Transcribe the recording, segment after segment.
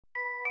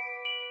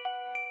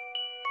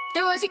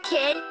There was a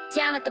kid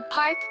down at the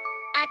park,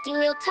 acting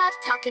real tough,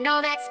 talking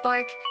all that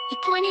spark. He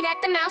pointed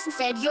at the mouse and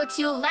said, "You're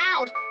too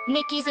loud.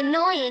 Mickey's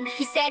annoying,"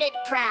 he said it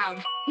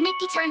proud.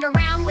 Mickey turned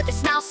around with a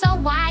smile so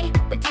wide,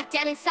 but deep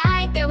down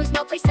inside, there was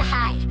no place to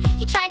hide.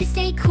 He tried to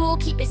stay cool,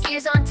 keep his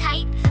ears on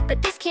tight,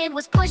 but this kid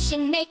was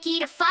pushing Mickey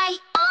to fight.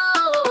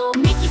 Oh,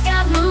 Mickey's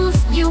got moves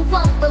you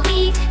won't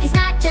believe. He's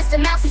not just a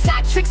mouse, he's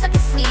got tricks up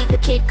his sleeve. The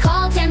kid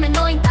called him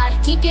annoying, thought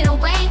he'd get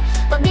away,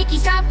 but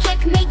Mickey's drop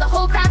kick made the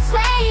whole crowd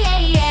sway.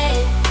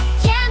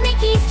 Yeah,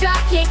 Mickey's drop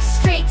kick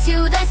straight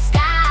to the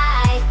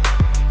sky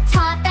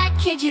taught that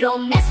kid you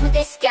don't mess with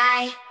this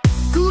guy.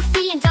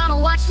 Goofy and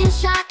Donald watched in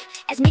shock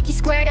as Mickey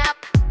squared up,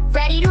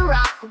 ready to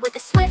rock with a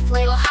swift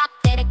little hop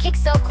and a kick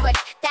so quick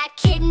that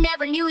kid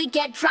never knew he'd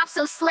get dropped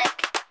so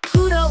slick.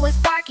 Pluto was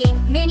barking,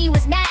 Minnie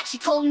was mad. She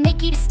told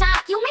Mickey to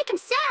stop, you'll make him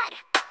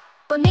sad.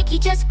 But Mickey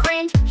just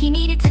grinned, he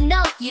needed to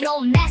know, you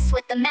don't mess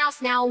with the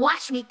mouse, now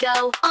watch me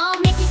go. Oh,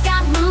 Mickey's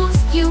got moves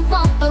you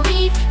won't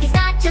believe. He's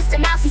not just a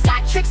mouse, he's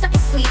got tricks up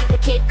his sleeve. The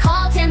kid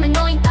called him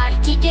annoying, thought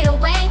he'd get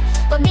away,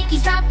 but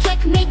Mickey's drop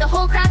kick made the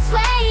whole crowd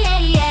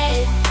sway.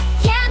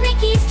 Yeah,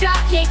 Mickey's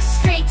drop kick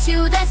straight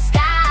to the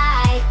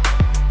sky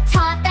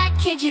taught that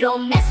kid you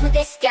don't mess with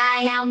this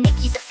guy. Now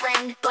Mickey's a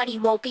friend, but he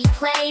won't be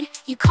played.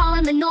 You call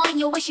him annoying,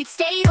 you'll wish you'd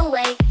stayed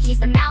away. He's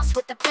the mouse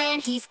with the plan,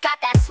 he's got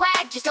that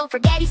swag. Just don't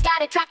forget he's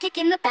got a drop kick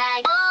in the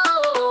bag.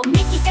 Oh,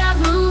 Mickey's got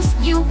moves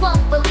you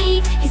won't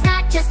believe. He's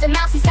not just a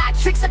mouse, he's got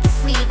tricks up his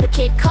sleeve. The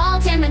kid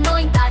called him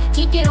annoying, thought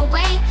he'd get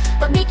away,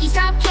 but Mickey's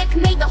drop kick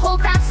made the whole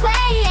crowd sway.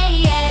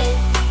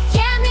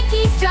 Yeah,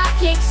 Mickey's drop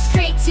kick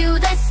straight to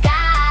the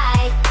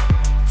sky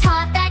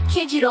taught that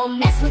kid you don't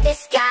mess with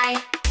this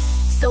guy.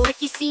 So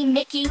if you see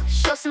Mickey,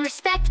 show some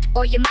respect,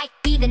 or you might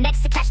be the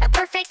next to catch that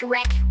perfect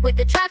wreck. With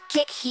the drop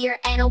kick here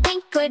and a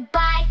wink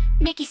goodbye,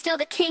 Mickey's still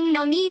the king,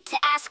 no need to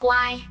ask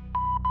why.